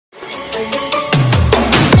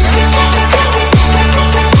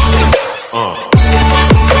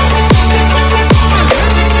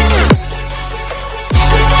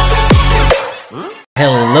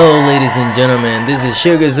gentlemen, this is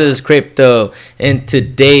Sugar's Crypto, and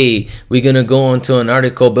today we're gonna go on to an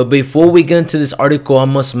article. But before we get into this article, I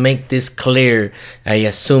must make this clear. I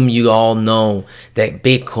assume you all know that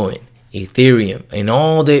Bitcoin, Ethereum, and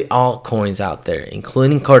all the altcoins out there,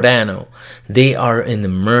 including Cardano, they are in the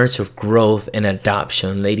merge of growth and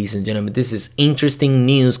adoption. Ladies and gentlemen, this is interesting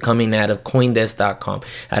news coming out of Coindesk.com,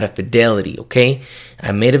 out of Fidelity. Okay,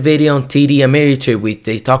 I made a video on TD Ameritrade, which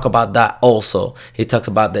they talk about that also. It talks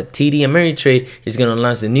about that TD Ameritrade is going to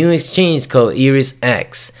launch the new exchange called Iris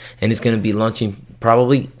X, and it's going to be launching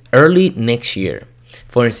probably early next year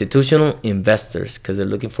for institutional investors because they're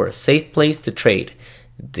looking for a safe place to trade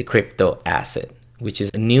the crypto asset, which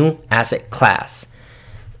is a new asset class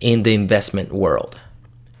in the investment world.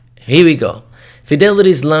 Here we go.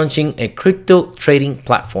 Fidelity is launching a crypto trading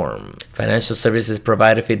platform. Financial services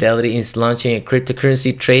provider Fidelity is launching a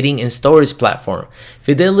cryptocurrency trading and storage platform.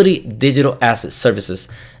 Fidelity Digital Asset Services,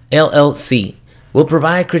 LLC, will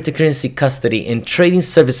provide cryptocurrency custody and trading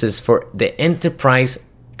services for the enterprise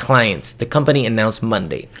clients, the company announced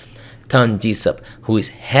Monday. Tom Jessup, who is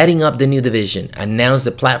heading up the new division, announced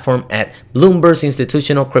the platform at Bloomberg's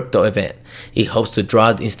institutional crypto event. He hopes to draw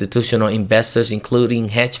institutional investors, including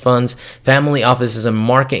hedge funds, family offices, and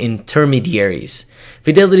market intermediaries.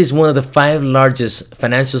 Fidelity is one of the 5 largest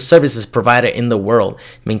financial services provider in the world,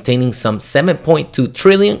 maintaining some 7.2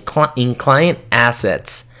 trillion in client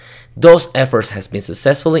assets. Those efforts has been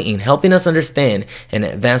successfully in helping us understand and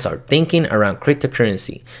advance our thinking around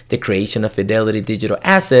cryptocurrency. The creation of Fidelity Digital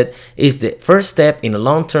Asset is the first step in a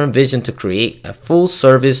long-term vision to create a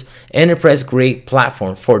full-service, enterprise-grade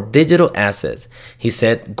platform for digital assets, he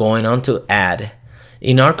said, going on to add.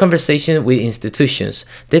 In our conversation with institutions,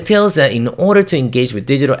 they tell us that in order to engage with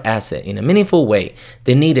digital asset in a meaningful way,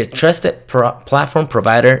 they need a trusted platform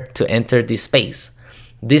provider to enter this space.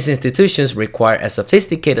 These institutions require a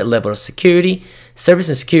sophisticated level of security, service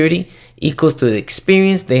and security equals to the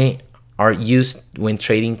experience they are used when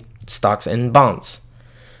trading stocks and bonds.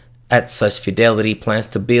 As such, Fidelity plans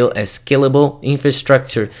to build a scalable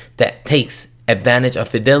infrastructure that takes advantage of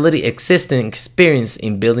Fidelity existing experience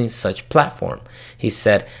in building such platform, he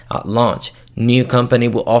said at launch. New company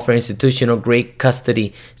will offer institutional grade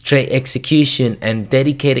custody, trade execution, and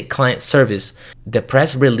dedicated client service. The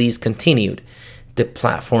press release continued. The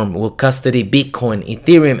platform will custody Bitcoin,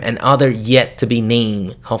 Ethereum, and other yet to be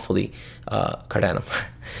named, hopefully Cardano,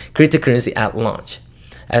 cryptocurrency at launch.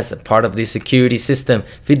 As a part of this security system,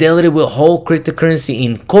 Fidelity will hold cryptocurrency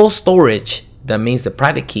in cold storage, that means the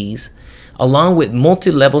private keys, along with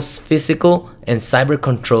multi-level physical and cyber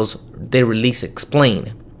controls, the release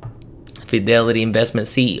explained. Fidelity Investment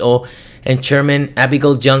CEO and Chairman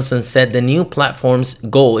Abigail Johnson said the new platform's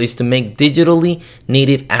goal is to make digitally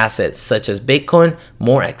native assets such as Bitcoin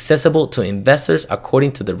more accessible to investors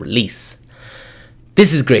according to the release.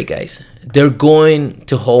 This is great, guys. They're going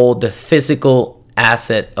to hold the physical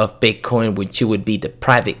asset of Bitcoin, which would be the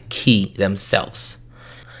private key themselves.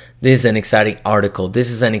 This is an exciting article.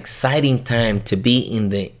 This is an exciting time to be in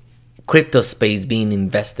the crypto space being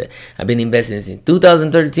invested. I've been investing since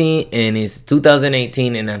 2013 and it's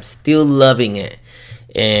 2018 and I'm still loving it.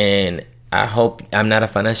 And I hope I'm not a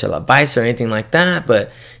financial advisor or anything like that,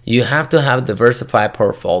 but you have to have a diversified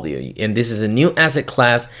portfolio. And this is a new asset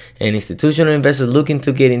class and institutional investors looking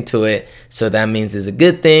to get into it. So that means it's a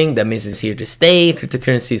good thing. That means it's here to stay.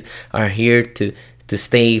 Cryptocurrencies are here to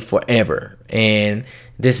stay forever. And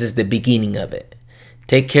this is the beginning of it.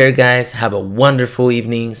 Take care, guys. Have a wonderful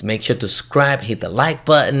evening. Make sure to subscribe, hit the like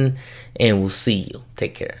button, and we'll see you.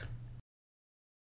 Take care.